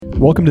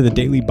Welcome to the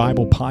Daily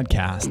Bible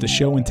Podcast, a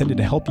show intended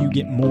to help you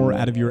get more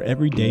out of your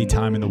everyday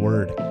time in the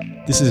Word.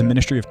 This is a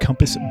ministry of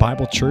Compass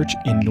Bible Church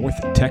in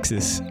North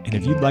Texas, and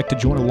if you'd like to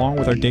join along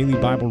with our daily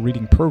Bible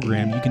reading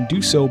program, you can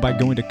do so by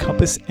going to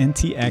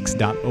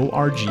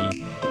compassntx.org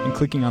and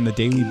clicking on the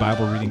Daily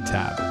Bible Reading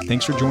tab.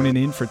 Thanks for joining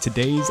in for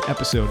today's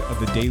episode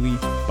of the Daily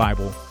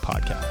Bible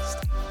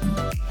Podcast.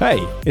 Hey,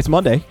 it's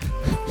Monday.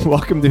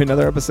 Welcome to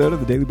another episode of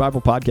the Daily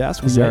Bible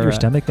Podcast. Was that your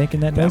stomach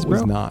making that noise, bro?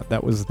 That was not.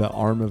 That was the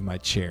arm of my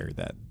chair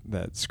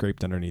that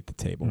scraped underneath the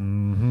table.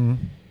 Mm-hmm.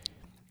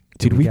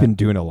 Dude, we've been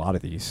doing a lot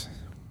of these.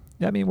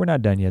 I mean, we're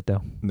not done yet,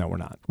 though. No, we're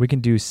not. We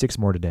can do 6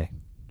 more today.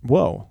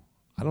 Whoa.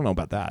 I don't know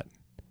about that.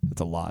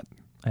 That's a lot.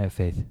 I have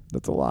faith.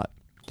 That's a lot.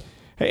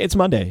 Hey, it's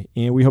Monday,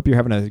 and we hope you're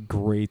having a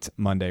great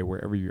Monday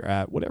wherever you're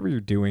at, whatever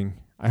you're doing.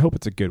 I hope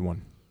it's a good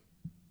one.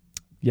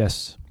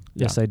 Yes.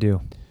 Yeah. Yes, I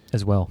do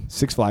as well.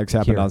 Six Flags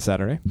happened on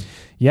Saturday.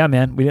 Yeah,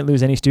 man. We didn't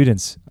lose any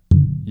students.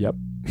 Yep.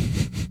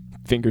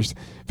 Fingers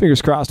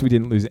crossed we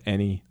didn't lose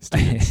any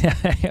students.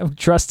 I'm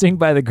trusting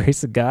by the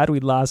grace of God, we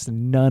lost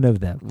none of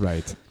them.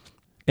 Right.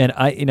 And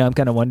I'm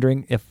kind of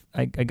wondering if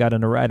I got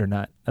on a ride or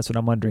not. That's what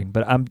I'm wondering.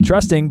 But I'm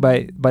trusting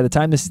by the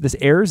time this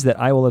airs that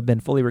I will have been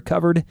fully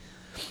recovered.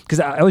 Because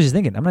I was just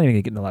thinking, I'm not even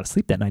getting a lot of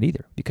sleep that night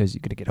either, because you're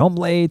going to get home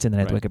late, and then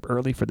I have to wake up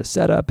early for the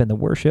setup and the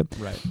worship.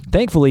 Right.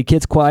 Thankfully,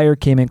 kids choir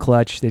came in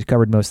clutch. They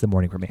covered most of the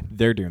morning for me.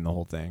 They're doing the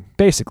whole thing.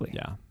 Basically.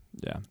 Yeah.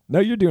 Yeah.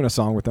 No, you're doing a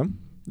song with them.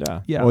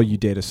 Yeah. Yeah. Well, you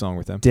did a song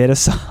with them. Did a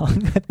song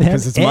with them.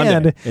 Because it's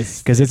Monday.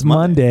 Because it's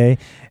Monday.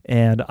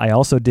 And I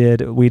also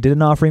we did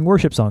an offering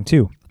worship song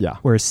too. Yeah.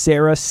 Where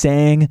Sarah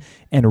sang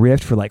and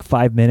riffed for like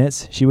 5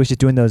 minutes. She was just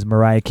doing those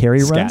Mariah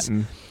Carey runs.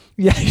 Scatting.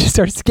 Yeah, she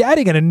started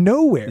scatting out of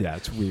nowhere. Yeah,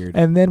 it's weird.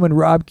 And then when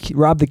Rob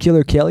the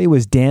Killer Kelly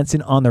was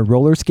dancing on the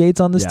roller skates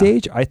on the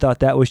stage, I thought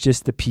that was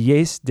just the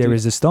PAs de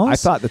resistance. I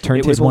thought the turntables,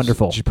 it was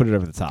wonderful. You should put it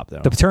over the top,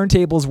 though. The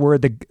turntables were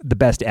the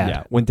best ad.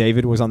 Yeah, when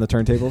David was on the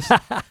turntables,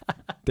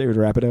 David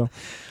Rapido.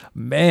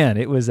 Man,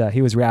 it was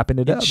he was wrapping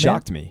it up. It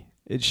shocked me.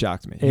 It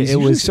It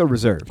was so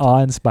reserved.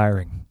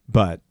 Awe-inspiring.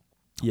 But,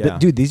 yeah.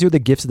 Dude, these are the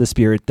gifts of the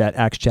Spirit that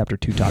Acts chapter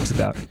 2 talks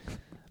about.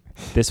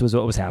 This was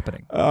what was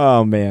happening.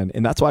 Oh, man.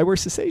 And that's why we're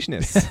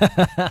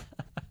cessationists.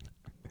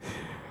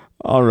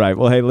 All right.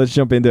 Well, hey, let's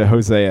jump into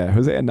Hosea.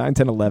 Hosea 9,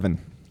 10, 11.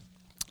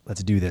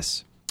 Let's do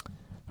this.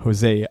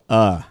 Hosea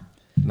 9,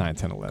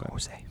 10, 11.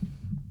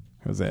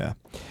 Hosea.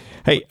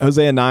 Hey,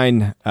 Hosea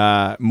 9,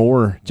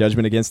 more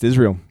judgment against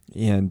Israel.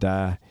 And,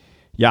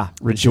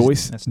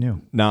 rejoice. That's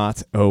new.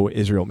 Not, O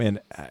Israel. Man,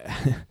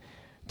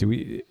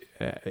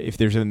 if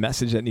there's a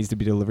message that needs to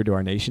be delivered to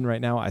our nation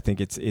right now, I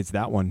think it's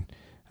that one.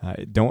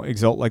 Don't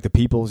exult like the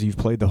peoples. You've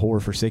played the whore,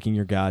 forsaking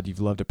your God.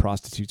 You've loved a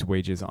prostitute's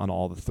wages on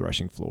all the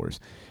threshing floors.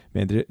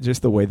 Man,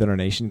 just the way that our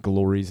nation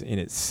glories in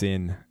its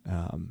sin.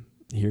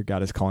 Here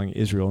God is calling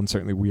Israel, and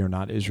certainly we are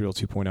not Israel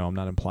 2.0. I'm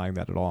not implying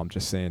that at all. I'm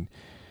just saying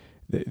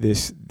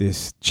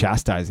this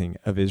chastising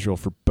of Israel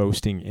for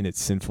boasting in its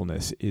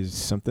sinfulness is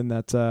something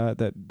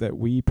that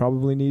we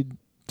probably need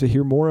to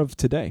hear more of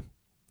today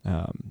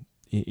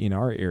in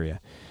our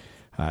area.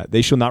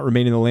 They shall not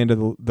remain in the land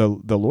of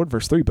the Lord,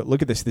 verse 3. But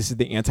look at this. This is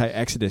the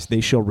anti-Exodus.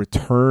 They shall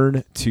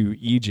return to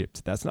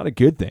Egypt. That's not a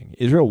good thing.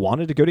 Israel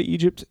wanted to go to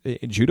Egypt.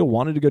 Judah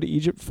wanted to go to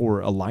Egypt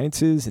for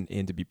alliances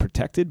and to be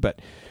protected.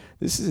 But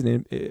this is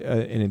an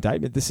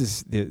indictment. This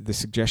is the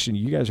suggestion.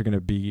 You guys are going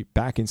to be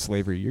back in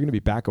slavery. You're going to be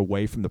back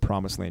away from the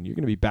promised land. You're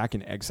going to be back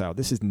in exile.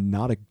 This is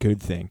not a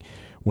good thing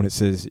when it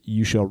says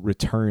you shall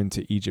return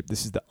to Egypt.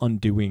 This is the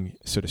undoing,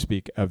 so to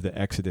speak, of the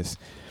Exodus.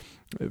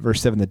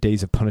 Verse 7, the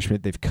days of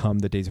punishment, they've come.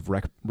 The days of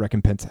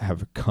recompense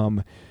have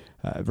come.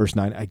 Verse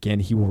 9,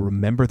 again, he will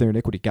remember their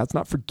iniquity. God's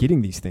not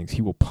forgetting these things.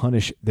 He will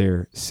punish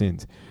their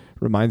sins.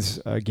 Reminds,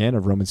 again,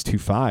 of Romans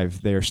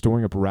 2:5. They are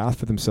storing up wrath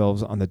for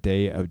themselves on the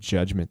day of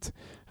judgment.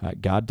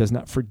 God does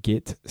not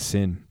forget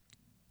sin.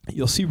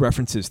 You'll see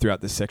references throughout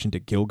this section to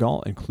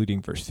Gilgal,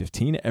 including verse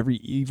 15. Every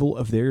evil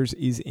of theirs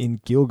is in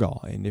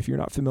Gilgal. And if you're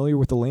not familiar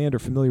with the land or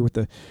familiar with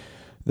the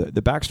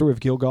backstory of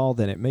Gilgal,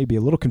 then it may be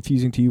a little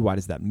confusing to you. Why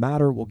does that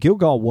matter? Well,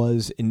 Gilgal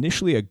was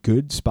initially a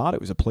good spot.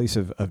 It was a place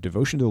of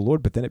devotion to the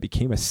Lord, but then it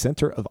became a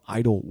center of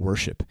idol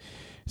worship.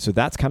 So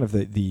that's kind of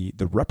the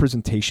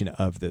representation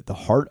of the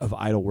heart of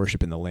idol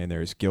worship in the land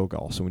there is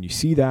Gilgal. So when you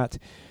see that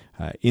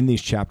in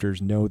these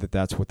chapters, know that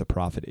that's what the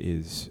prophet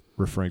is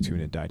referring to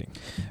and indicting.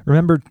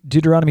 Remember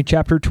Deuteronomy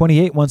chapter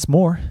 28 once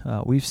more.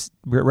 We've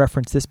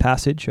referenced this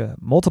passage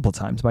multiple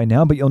times by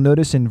now, but you'll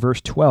notice in verse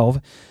 12,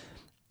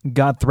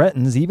 God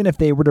threatens, even if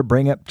they were to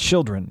bring up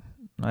children,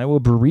 I will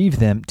bereave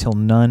them till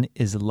none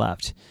is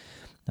left.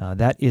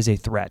 That is a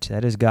threat.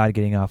 That is God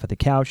getting off of the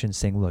couch and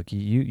saying, look,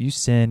 you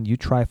sin, you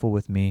trifle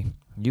with me,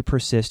 you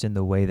persist in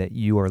the way that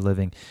you are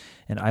living,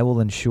 and I will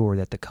ensure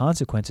that the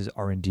consequences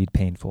are indeed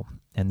painful.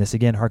 And this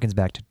again harkens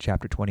back to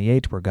chapter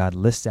 28, where God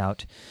lists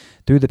out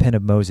through the pen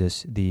of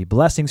Moses the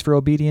blessings for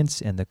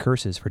obedience and the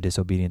curses for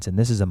disobedience, and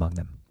this is among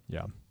them.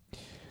 Yeah.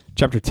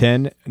 Chapter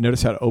 10,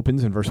 notice how it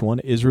opens in verse 1,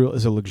 Israel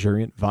is a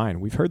luxuriant vine.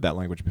 We've heard that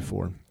language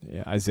before.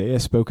 Isaiah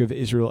spoke of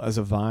Israel as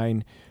a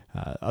vine.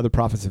 Other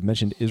prophets have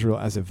mentioned Israel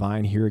as a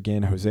vine. Here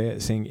again, Hosea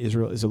is saying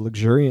Israel is a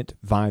luxuriant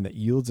vine that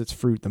yields its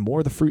fruit. The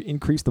more the fruit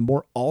increased, the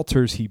more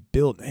altars he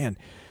built. Man,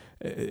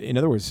 in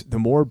other words, the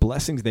more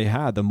blessings they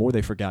had, the more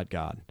they forgot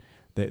God.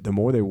 The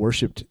more they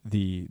worshipped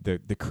the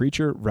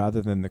creature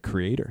rather than the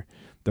creator.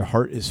 Their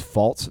heart is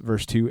false,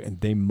 verse 2, and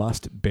they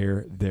must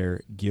bear their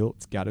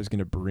guilt. God is going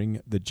to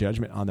bring the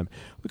judgment on them.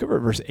 Look over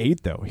at verse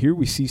 8, though. Here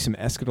we see some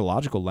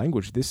eschatological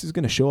language. This is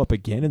going to show up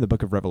again in the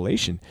book of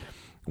Revelation.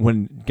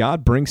 When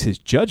God brings his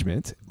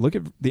judgment, look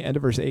at the end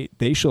of verse 8.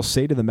 They shall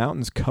say to the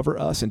mountains, cover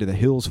us, and to the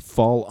hills,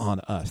 fall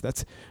on us.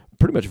 That's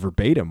pretty much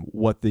verbatim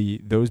what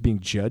those being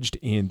judged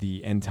in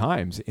the end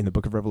times in the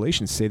book of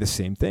Revelation say the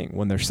same thing.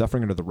 When they're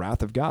suffering under the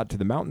wrath of God, to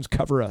the mountains,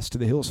 cover us, to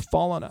the hills,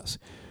 fall on us.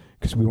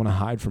 Because we want to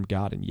hide from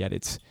God, and yet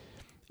it's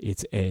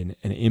an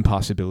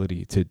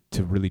impossibility to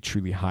really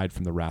truly hide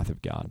from the wrath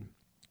of God.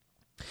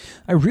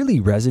 I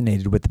really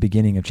resonated with the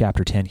beginning of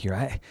chapter 10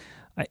 here.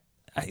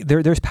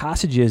 There's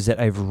passages that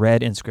I've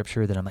read in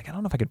Scripture that I'm like, I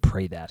don't know if I could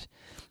pray that.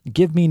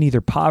 Give me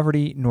neither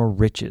poverty nor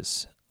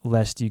riches,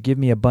 lest you give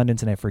me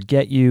abundance and I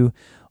forget you,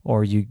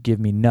 or you give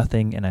me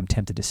nothing and I'm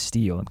tempted to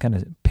steal. I'm kind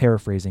of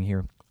paraphrasing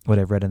here what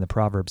I've read in the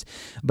Proverbs.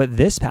 But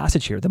this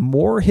passage here, the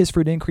more his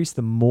fruit increased,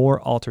 the more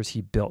altars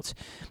he built.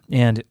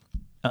 And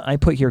I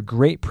put here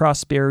great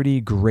prosperity,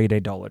 great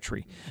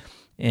idolatry.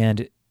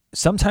 And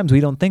sometimes we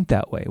don't think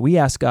that way. We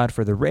ask God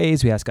for the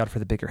raise, we ask God for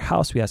the bigger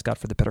house, we ask God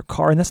for the better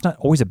car, and that's not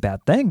always a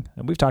bad thing.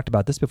 And we've talked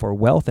about this before,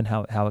 wealth and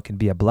how it can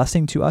be a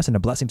blessing to us and a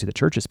blessing to the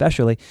church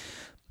especially.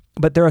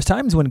 But there are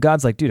times when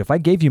God's like, dude, if I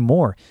gave you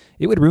more,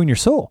 it would ruin your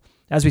soul.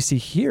 As we see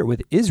here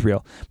with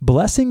Israel,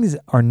 blessings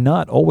are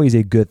not always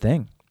a good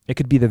thing. It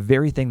could be the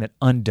very thing that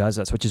undoes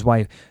us, which is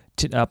why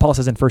Paul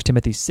says in 1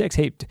 Timothy 6,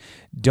 hey,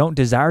 don't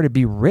desire to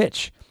be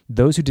rich.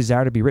 Those who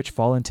desire to be rich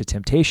fall into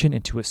temptation,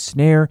 into a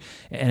snare,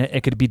 and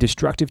it could be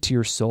destructive to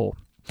your soul.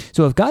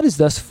 So if God has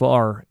thus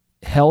far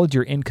held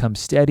your income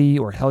steady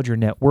or held your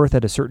net worth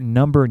at a certain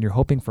number and you're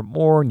hoping for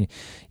more and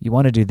you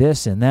want to do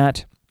this and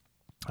that,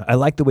 I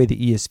like the way the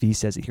ESV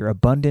says it here.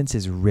 Abundance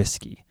is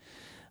risky.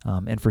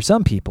 And for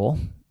some people,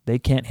 they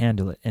can't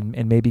handle it.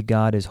 And maybe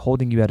God is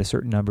holding you at a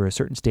certain number, a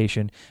certain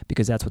station,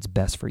 because that's what's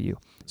best for you.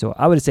 So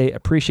I would say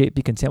appreciate,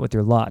 be content with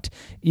your lot,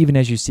 even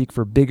as you seek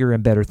for bigger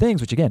and better things,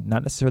 which again,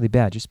 not necessarily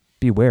bad. Just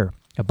beware.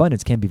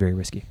 Abundance can be very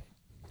risky.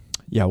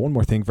 Yeah, one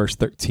more thing. Verse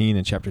 13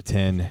 in chapter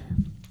 10,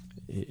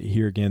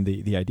 here again,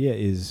 the idea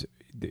is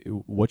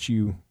what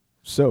you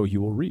sow,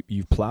 you will reap.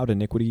 You've plowed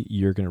iniquity,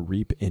 you're going to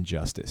reap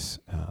injustice.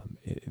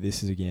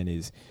 This is,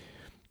 again,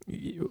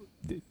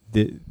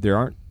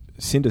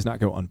 sin does not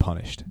go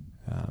unpunished.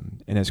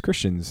 And as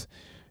Christians,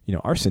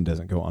 our sin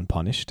doesn't go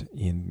unpunished.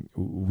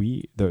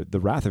 The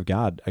wrath of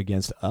God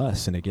against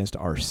us and against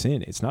our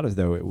sin, it's not as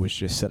though it was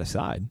just set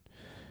aside.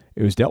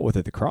 It was dealt with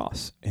at the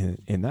cross.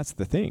 And that's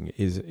the thing,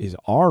 is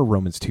our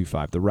Romans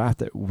 2:5, the wrath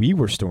that we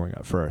were storing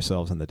up for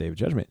ourselves on the day of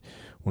judgment.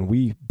 When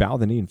we bow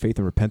the knee in faith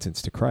and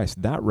repentance to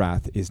Christ, that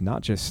wrath is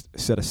not just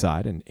set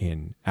aside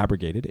and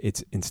abrogated.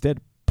 It's instead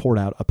poured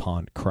out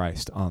upon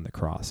Christ on the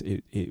cross.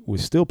 It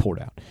was still poured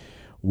out.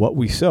 What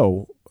we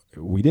sow,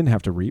 we didn't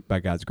have to reap by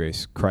God's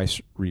grace.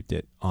 Christ reaped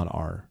it on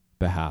our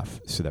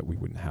behalf so that we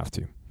wouldn't have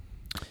to.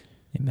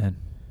 Amen.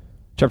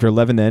 Chapter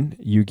 11, then,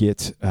 you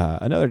get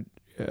another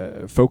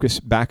focus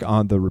back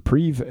on the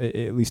reprieve,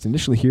 at least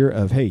initially here,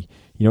 of, hey,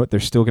 you know what,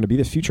 there's still going to be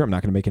this future. I'm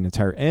not going to make an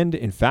entire end.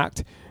 In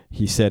fact,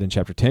 he said in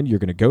chapter 10, you're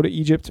going to go to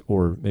Egypt,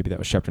 or maybe that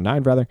was chapter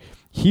 9, rather.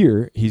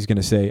 Here, he's going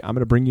to say, I'm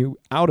going to bring you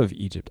out of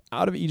Egypt.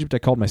 Out of Egypt, I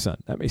called my son.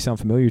 That may sound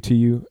familiar to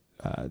you.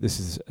 This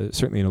is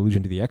certainly an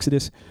allusion to the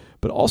Exodus,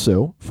 but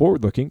also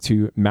forward-looking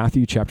to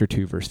Matthew chapter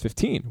 2, verse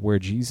 15, where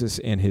Jesus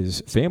and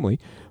his family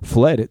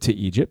fled to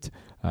Egypt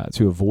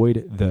to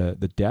avoid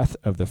the death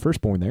of the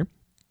firstborn there,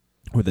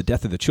 or the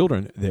death of the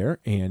children there,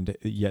 and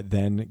yet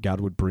then God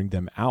would bring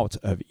them out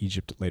of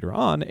Egypt later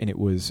on, and it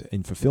was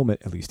in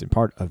fulfillment, at least in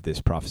part, of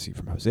this prophecy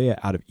from Hosea,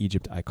 out of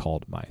Egypt I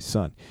called my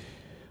son.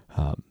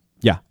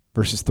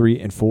 Verses 3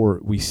 and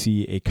 4, we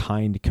see a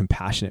kind,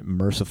 compassionate,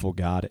 merciful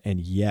God, and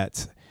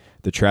yet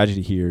the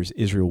tragedy here is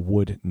Israel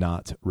would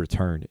not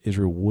return.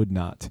 Israel would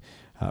not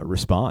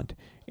respond.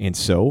 And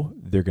so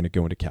they're going to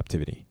go into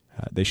captivity.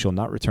 They shall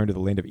not return to the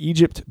land of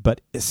Egypt,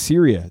 but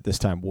Assyria this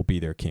time will be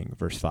their king.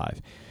 Verse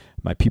 5.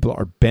 My people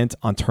are bent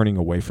on turning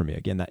away from me.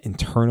 Again, that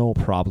internal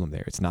problem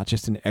there. It's not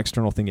just an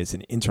external thing, it's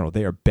an internal.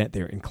 They are bent,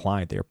 they are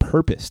inclined, they are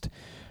purposed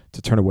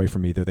to turn away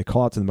from me. Though they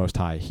call out to the Most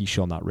High, he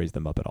shall not raise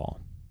them up at all.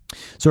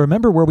 So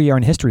remember where we are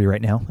in history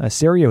right now.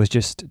 Assyria was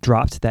just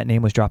dropped. That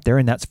name was dropped there,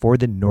 and that's for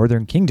the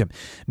Northern Kingdom.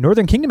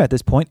 Northern Kingdom at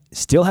this point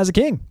still has a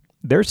king.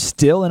 They're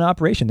still in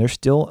operation. They're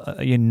still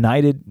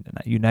united.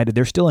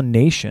 They're still a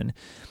nation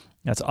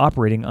that's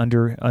operating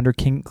under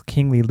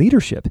kingly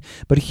leadership.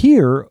 But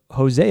here,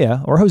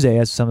 Hosea,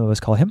 as some of us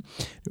call him,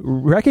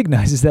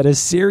 recognizes that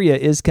Assyria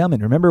is coming.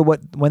 Remember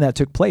when that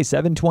took place?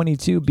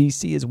 722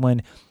 BC is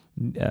when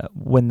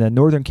when the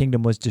northern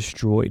kingdom was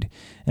destroyed.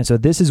 And so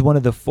this is one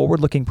of the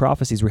forward-looking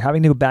prophecies. We're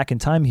having to go back in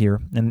time here,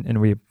 and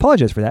we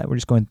apologize for that. We're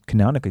just going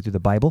canonically through the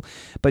Bible.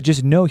 But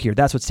just know here,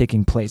 that's what's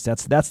taking place.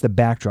 That's the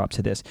backdrop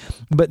to this.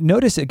 But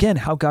notice, again,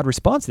 how God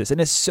responds to this. And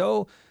it's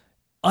so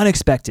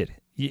unexpected.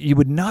 You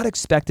would not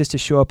expect this to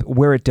show up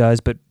where it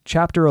does, but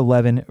chapter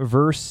 11,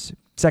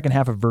 second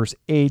half of verse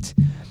 8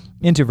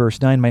 into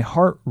verse 9, my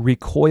heart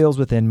recoils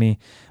within me.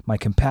 My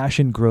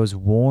compassion grows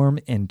warm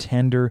and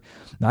tender.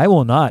 I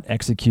will not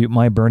execute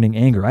my burning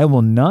anger. I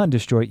will not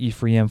destroy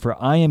Ephraim, for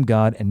I am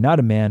God and not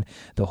a man,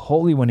 the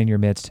Holy One in your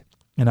midst,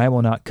 and I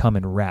will not come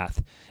in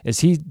wrath. Is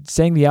he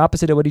saying the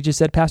opposite of what he just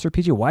said, Pastor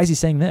PJ? Why is he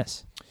saying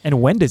this?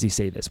 And when does he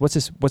say this? What's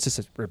this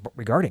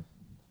regarding?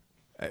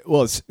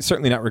 Well, it's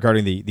certainly not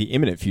regarding the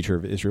imminent future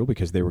of Israel,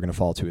 because they were going to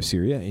fall to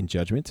Assyria in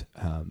judgment.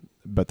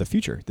 But the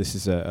future, this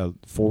is a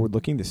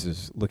forward-looking. This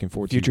is looking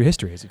forward to future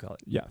history, as you call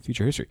it. Yeah,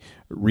 future history,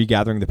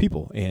 regathering the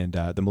people and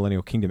the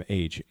millennial kingdom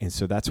age. And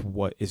so that's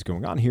what is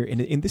going on here.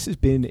 And this has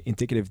been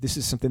indicative. This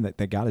is something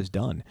that God has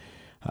done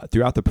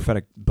throughout the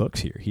prophetic books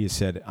here. He has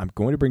said, I'm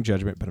going to bring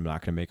judgment, but I'm not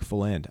going to make a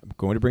full end. I'm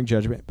going to bring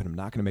judgment, but I'm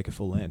not going to make a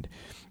full end.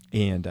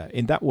 And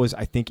that was,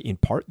 I think, in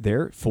part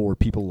there for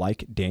people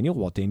like Daniel.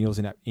 While Daniel's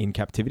in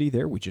captivity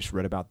there, we just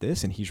read about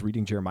this, and he's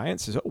reading Jeremiah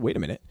and says, oh, wait a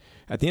minute.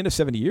 At the end of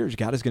 70 years,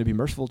 God is going to be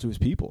merciful to his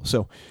people.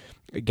 So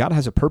God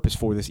has a purpose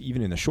for this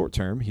even in the short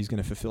term. He's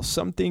going to fulfill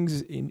some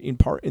things in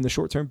part in the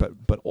short term,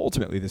 but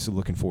ultimately this is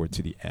looking forward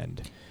to the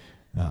end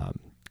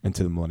and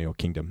to the millennial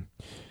kingdom.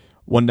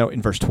 One note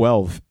in verse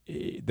 12,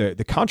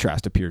 the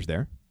contrast appears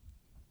there.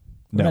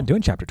 We're not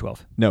doing chapter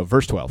 12. No,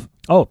 verse 12.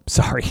 Oh,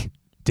 sorry.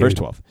 Dude, verse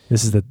 12.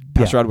 This is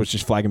Pastor Rod was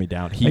just flagging me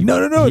down.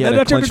 No, he had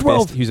not chapter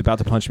 12. Fist. He was about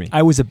to punch me.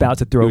 I was about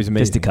to throw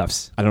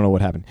fisticuffs. I don't know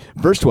what happened.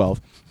 Verse 12,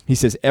 he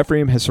says,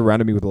 Ephraim has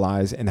surrounded me with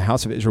lies, and the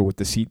house of Israel with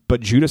deceit, but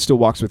Judah still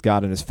walks with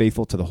God and is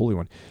faithful to the Holy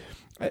One.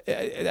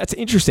 That's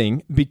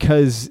interesting,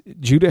 because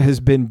Judah has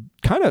been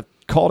kind of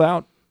called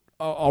out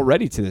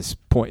already to this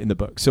point in the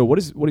book. So what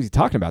is he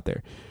talking about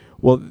there?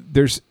 Well,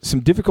 there's some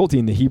difficulty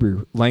in the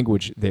Hebrew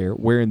language there,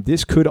 wherein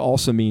this could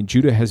also mean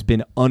Judah has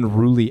been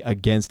unruly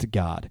against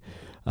God.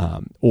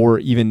 Or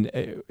even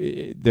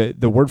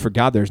the word for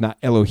God there is not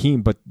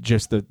Elohim, but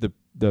just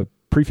the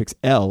prefix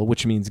El,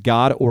 which means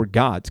God or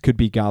gods. Could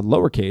be God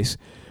lowercase,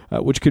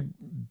 which could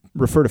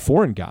refer to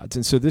foreign gods.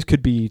 And so this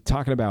could be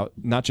talking about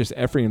not just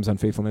Ephraim's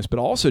unfaithfulness, but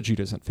also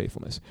Judah's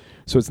unfaithfulness.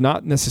 So it's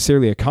not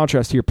necessarily a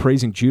contrast here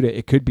praising Judah.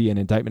 It could be an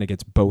indictment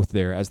against both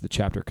there as the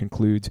chapter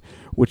concludes,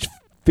 which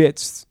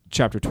fits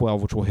chapter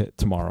 12, which we'll hit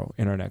tomorrow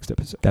in our next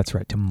episode. That's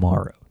right,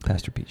 tomorrow,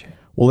 Pastor PJ.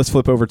 Well, let's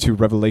flip over to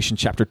Revelation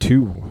chapter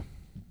 2.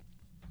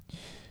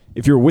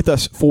 If you're with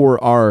us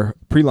for our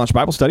pre-launch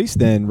Bible studies,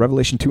 then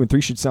Revelation 2 and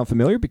 3 should sound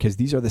familiar, because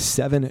these are the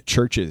 7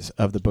 churches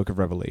of the book of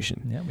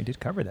Revelation. Yeah, we did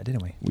cover that,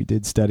 didn't we? We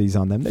did studies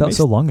on them. Felt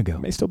so long ago. They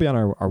may still be on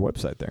our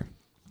website there.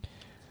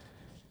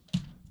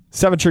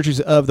 7 churches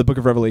of the book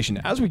of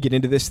Revelation. As we get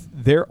into this,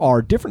 there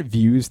are different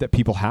views that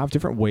people have,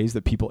 different ways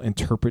that people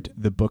interpret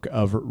the book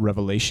of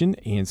Revelation,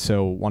 and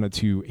so wanted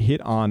to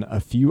hit on a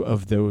few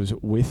of those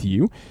with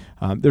you.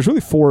 There's really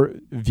 4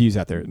 views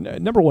out there.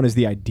 Number 1 is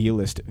the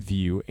idealist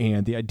view,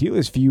 and the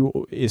idealist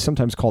view is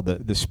sometimes called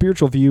the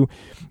spiritual view.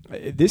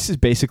 This is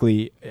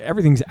basically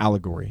everything's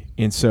allegory,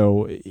 and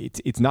so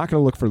it's not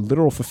going to look for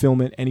literal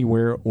fulfillment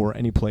anywhere or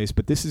any place,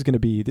 but this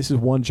is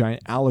one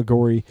giant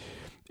allegory.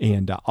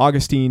 And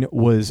Augustine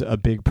was a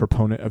big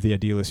proponent of the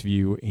idealist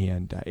view,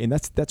 and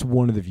that's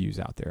one of the views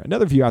out there.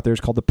 Another view out there is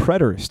called the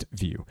preterist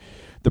view.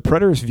 The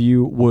preterist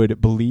view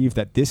would believe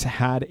that this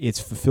had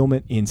its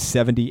fulfillment in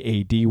 70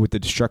 A.D. with the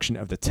destruction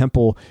of the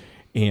temple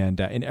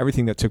and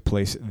everything that took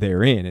place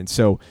therein. And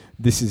so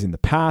this is in the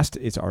past.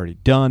 It's already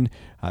done.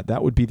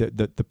 That would be the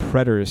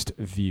preterist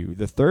view.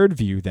 The third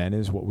view then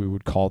is what we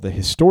would call the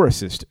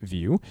historicist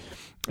view.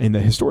 And the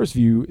historicist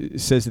view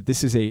says that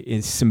this is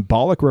a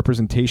symbolic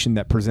representation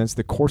that presents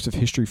the course of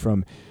history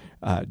from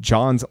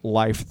John's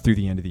life through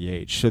the end of the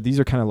age. So these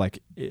are kind of like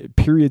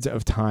periods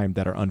of time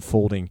that are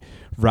unfolding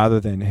rather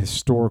than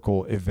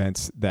historical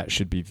events that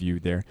should be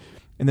viewed there.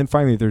 And then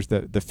finally, there's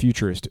the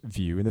futurist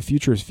view. And the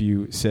futurist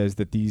view says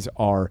that these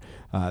are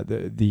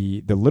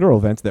the literal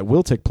events that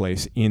will take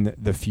place in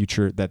the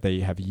future, that they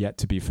have yet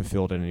to be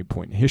fulfilled at any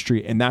point in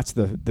history. And that's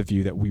the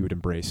view that we would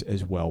embrace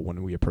as well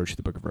when we approach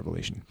the book of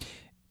Revelation.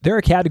 There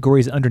are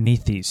categories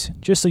underneath these,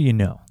 just so you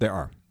know. There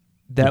are.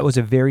 That was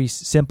a very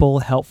simple,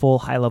 helpful,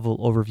 high-level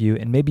overview,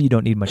 and maybe you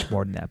don't need much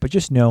more than that. But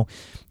just know,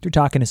 if you're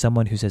talking to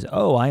someone who says,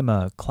 oh, I'm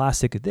a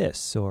classic of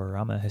this, or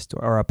I'm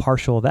a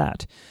partial of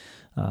that,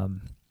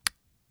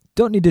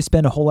 don't need to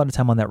spend a whole lot of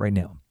time on that right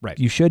now. Right.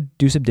 You should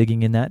do some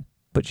digging in that,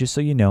 but just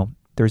so you know,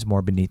 there's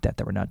more beneath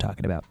that we're not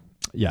talking about.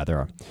 Yeah, there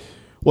are.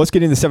 Well, let's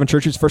get into the 7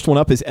 churches. First one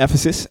up is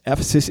Ephesus.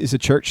 Ephesus is a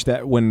church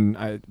that when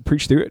I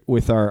preached through it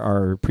with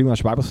our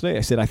pre-launch Bible study,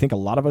 I said I think a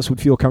lot of us would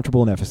feel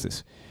comfortable in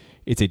Ephesus.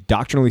 It's a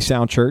doctrinally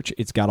sound church.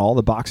 It's got all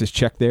the boxes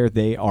checked there.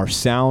 They are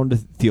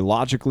sound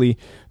theologically.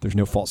 There's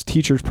no false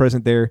teachers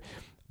present there.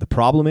 The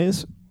problem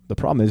is The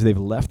problem is they've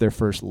left their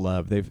first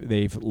love.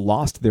 They've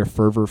lost their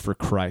fervor for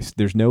Christ.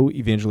 There's no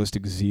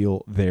evangelistic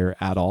zeal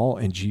there at all.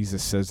 And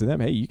Jesus says to them,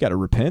 hey, you got to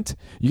repent.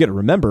 You got to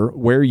remember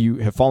where you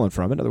have fallen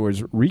from. In other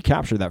words,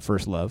 recapture that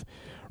first love,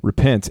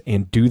 repent,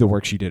 and do the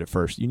works you did at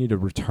first. You need to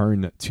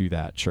return to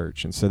that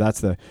church. And so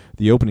that's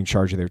the opening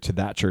charge there to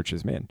that church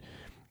is, man,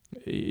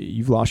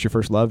 you've lost your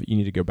first love. You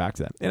need to go back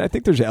to that. And I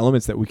think there's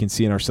elements that we can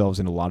see in ourselves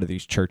in a lot of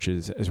these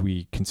churches as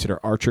we consider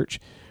our church.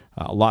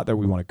 A lot that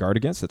we want to guard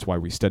against. That's why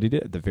we studied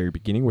it at the very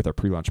beginning with our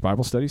pre-launch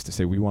Bible studies to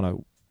say we want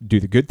to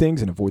do the good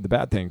things and avoid the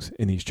bad things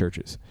in these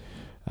churches.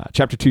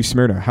 Chapter 2,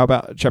 Smyrna. How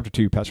about chapter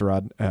 2, Pastor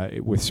Rod,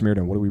 with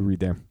Smyrna? What do we read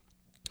there?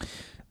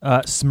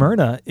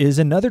 Smyrna is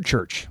another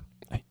church.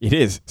 It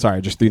is. Sorry, I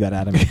just threw that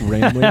at him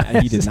randomly.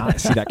 And he did not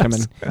see that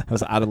coming. That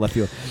was out of left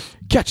field.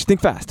 Catch,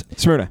 think fast.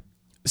 Smyrna.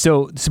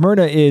 So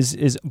Smyrna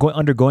is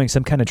undergoing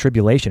some kind of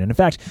tribulation. And in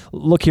fact,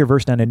 look here,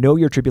 verse 9. I know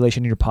your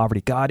tribulation and your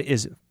poverty. God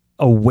is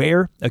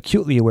aware,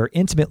 acutely aware,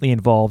 intimately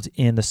involved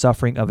in the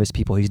suffering of his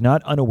people. He's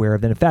not unaware of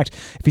that. In fact,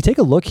 if you take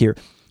a look here,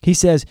 he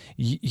says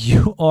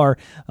you are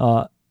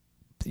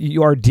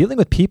dealing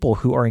with people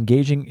who are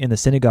engaging in the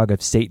synagogue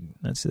of Satan.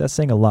 That's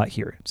saying a lot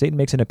here. Satan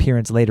makes an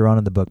appearance later on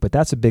in the book, but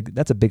that's a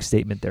big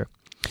statement there.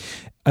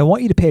 I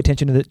want you to pay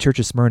attention to the church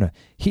of Smyrna.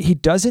 He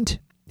doesn't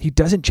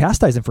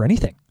chastise them for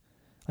anything.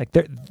 Like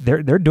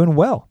they're doing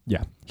well.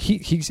 Yeah.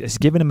 He's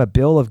given him a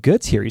bill of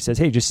goods here. He says,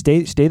 hey, just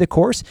stay the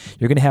course.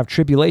 You're going to have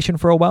tribulation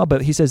for a while,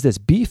 but he says this,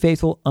 be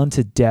faithful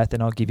unto death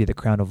and I'll give you the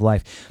crown of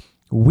life.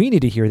 We need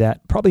to hear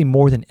that probably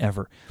more than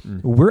ever.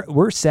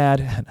 We're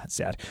sad, not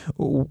sad.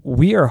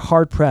 We are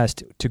hard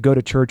pressed to go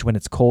to church when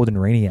it's cold and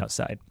rainy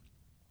outside.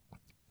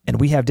 And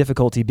we have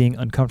difficulty being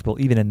uncomfortable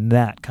even in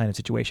that kind of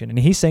situation. And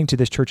he's saying to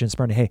this church in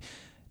Smyrna, hey,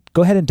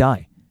 go ahead and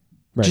die.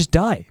 Right. Just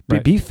die.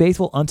 Right. Be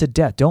faithful unto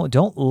death.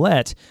 Don't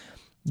let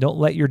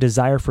your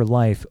desire for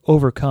life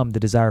overcome the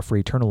desire for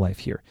eternal life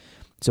here.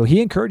 So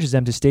he encourages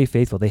them to stay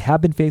faithful. They have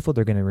been faithful.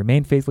 They're going to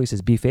remain faithful. He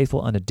says, be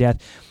faithful unto death.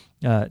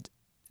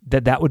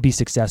 That would be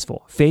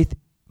successful. Faith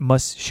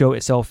must show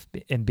itself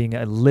in being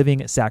a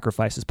living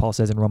sacrifice, as Paul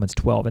says in Romans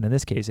 12. And in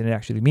this case, it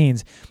actually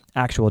means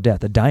actual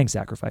death, a dying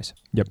sacrifice.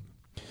 Yep.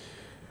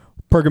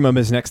 Pergamum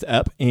is next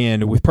up.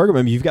 And with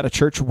Pergamum, you've got a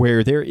church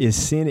where there is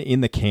sin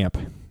in the camp.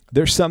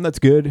 There's some that's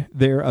good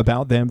there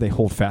about them. They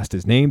hold fast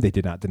his name. They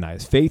did not deny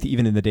his faith,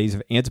 even in the days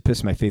of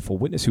Antipas, my faithful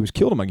witness, who was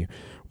killed among you,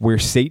 where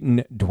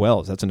Satan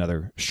dwells. That's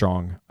another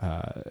strong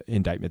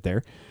indictment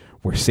there,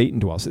 where Satan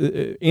dwells.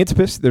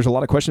 Antipas, there's a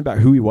lot of question about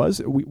who he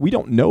was. We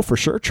don't know for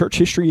sure. Church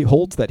history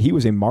holds that he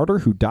was a martyr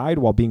who died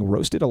while being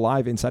roasted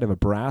alive inside of a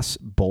brass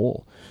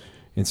bowl.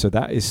 And so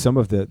that is some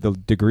of the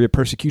degree of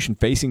persecution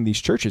facing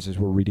these churches as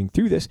we're reading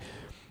through this.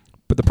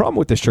 But the problem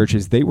with this church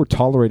is they were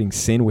tolerating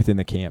sin within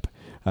the camp.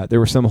 There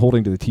were some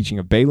holding to the teaching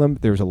of Balaam.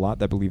 There was a lot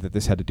that believed that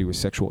this had to do with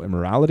sexual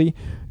immorality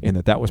and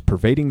that was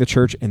pervading the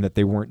church and that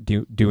they weren't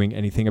doing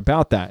anything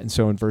about that. And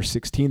so in verse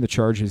 16, the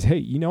charge is, hey,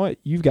 you know what?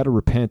 You've got to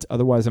repent.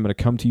 Otherwise, I'm going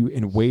to come to you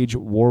and wage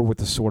war with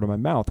the sword of my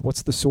mouth.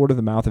 What's the sword of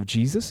the mouth of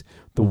Jesus?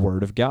 The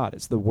word of God.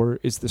 It's the word.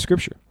 It's the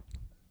scripture.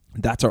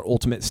 That's our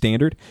ultimate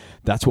standard.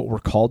 That's what we're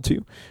called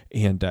to.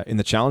 And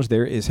the challenge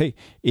there is, hey,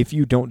 if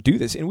you don't do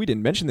this, and we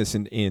didn't mention this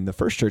in the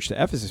first church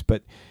to Ephesus,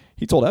 but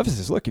he told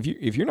Ephesus, look,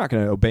 if you're not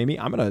going to obey me,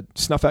 I'm going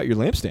to snuff out your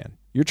lampstand.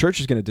 Your church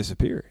is going to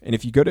disappear. And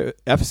if you go to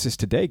Ephesus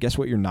today, guess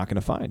what you're not going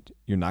to find?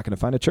 You're not going to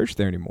find a church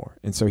there anymore.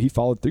 And so he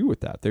followed through with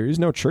that. There is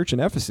no church in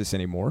Ephesus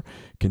anymore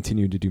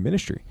continuing to do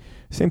ministry.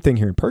 Same thing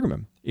here in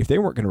Pergamum. If they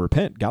weren't going to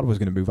repent, God was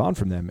going to move on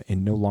from them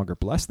and no longer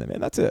bless them.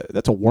 And that's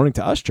a warning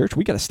to us, church.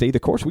 We got to stay the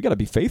course. We got to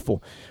be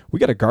faithful. We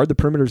got to guard the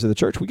perimeters of the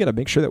church. We got to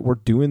make sure that we're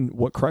doing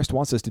what Christ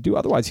wants us to do.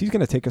 Otherwise, he's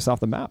going to take us off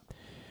the map.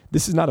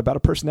 This is not about a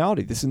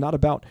personality. This is not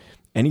about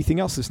anything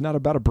else. This is not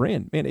about a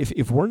brand. Man,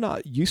 if we're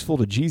not useful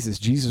to Jesus,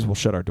 Jesus will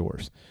shut our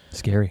doors.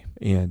 Scary.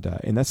 And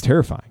that's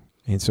terrifying.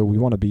 And so we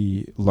want to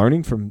be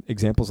learning from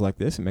examples like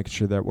this and making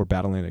sure that we're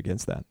battling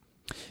against that.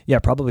 Yeah,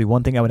 probably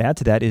one thing I would add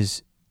to that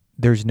is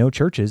there's no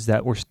churches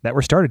that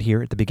were started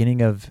here at the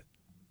beginning of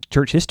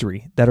church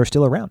history that are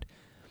still around.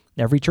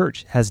 Every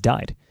church has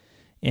died.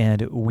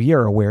 And we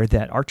are aware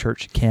that our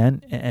church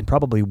can and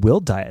probably will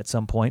die at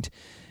some point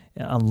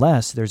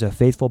unless there's a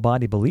faithful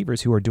body of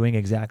believers who are doing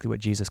exactly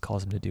what Jesus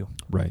calls them to do.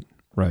 Right.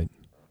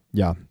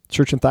 Yeah.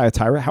 Church in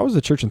Thyatira. How is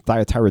the church in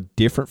Thyatira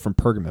different from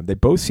Pergamum? They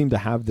both seem to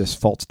have this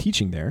false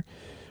teaching there.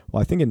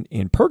 Well, I think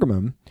in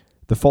Pergamum,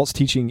 the false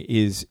teaching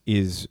is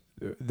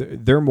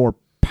they're more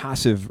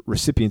passive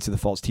recipients of the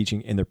false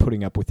teaching, and they're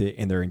putting up with it,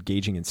 and they're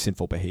engaging in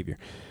sinful behavior.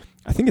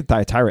 I think in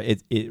Thyatira,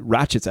 it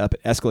ratchets up,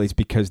 it escalates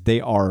because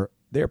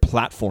they're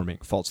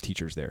platforming false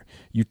teachers there.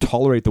 You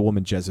tolerate the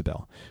woman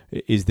Jezebel.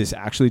 Is this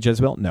actually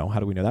Jezebel? No. How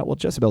do we know that? Well,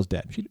 Jezebel's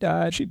dead. She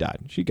died.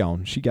 She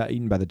gone. She got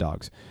eaten by the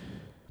dogs.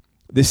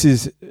 This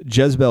is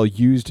Jezebel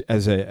used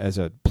as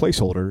a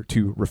placeholder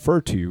to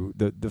refer to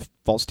the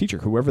false teacher,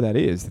 whoever that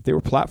is, that they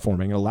were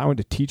platforming and allowing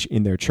to teach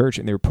in their church,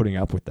 and they were putting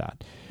up with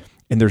that.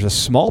 And there's a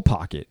small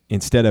pocket,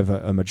 instead of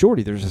a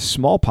majority, there's a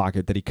small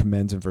pocket that he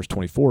commends in verse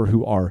 24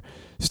 who are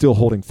still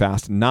holding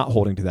fast, not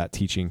holding to that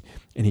teaching,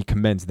 and he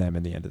commends them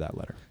in the end of that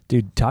letter.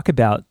 Dude, talk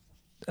about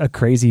a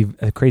crazy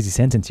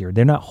sentence here.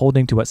 They're not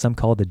holding to what some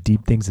call the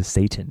deep things of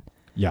Satan.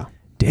 Yeah.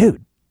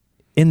 Dude,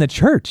 in the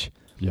church.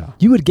 Yeah.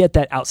 You would get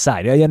that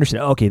outside. I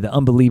understand. Okay, the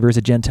unbelievers,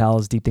 the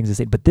Gentiles, deep things of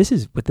Satan, but this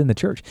is within the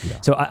church. Yeah.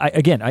 So I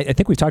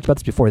think we've talked about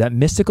this before. That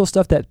mystical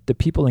stuff that the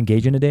people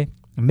engage in today,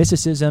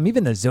 mysticism,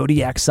 even the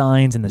zodiac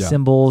signs and the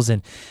symbols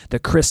and the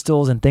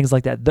crystals and things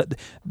like that.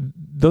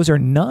 Those are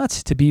not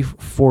to be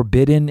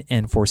forbidden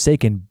and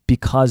forsaken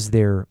because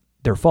they're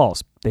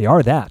false. They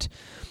are that,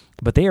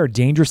 but they are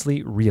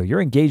dangerously real.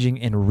 You're engaging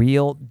in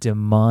real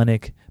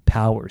demonic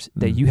powers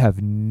that you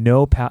have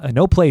no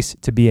place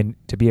to be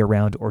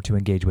around or to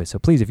engage with. So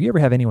please, if you ever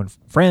have anyone,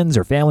 friends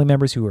or family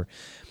members who are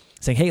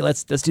saying, "Hey,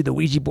 let's do the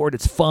Ouija board.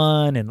 It's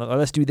fun," and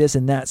let's do this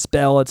and that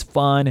spell. It's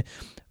fun.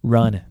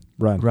 Run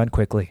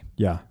quickly.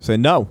 Yeah. Say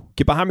no.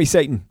 Get behind me,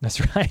 Satan. That's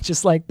right.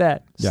 Just like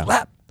that. Yeah.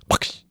 Slap.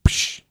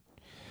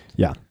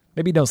 Yeah.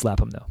 Maybe don't slap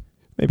him though.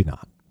 Maybe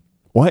not.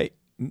 Well, hey,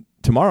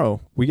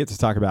 tomorrow we get to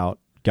talk about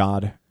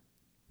God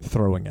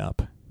throwing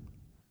up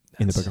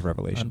in the book of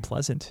Revelation.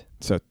 Unpleasant.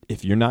 So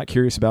if you're not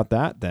curious about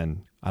that,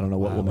 then I don't know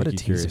what will make you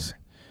teaser. curious.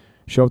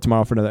 Show up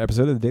tomorrow for another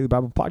episode of the Daily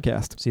Bible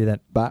Podcast. See you then.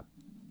 Bye.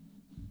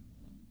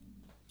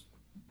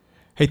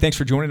 Hey, thanks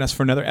for joining us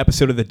for another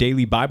episode of the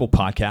Daily Bible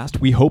Podcast.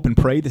 We hope and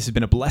pray this has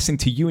been a blessing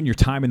to you and your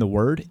time in the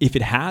Word. If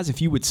it has,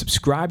 if you would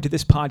subscribe to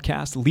this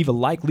podcast, leave a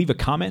like, leave a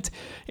comment,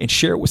 and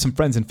share it with some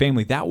friends and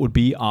family, that would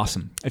be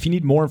awesome. If you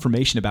need more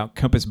information about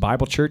Compass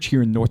Bible Church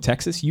here in North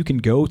Texas, you can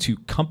go to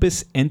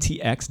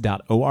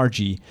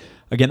compassntx.org.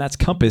 Again, that's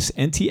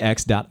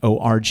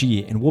compassntx.org,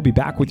 and we'll be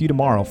back with you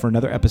tomorrow for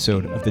another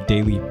episode of the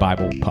Daily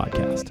Bible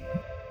Podcast.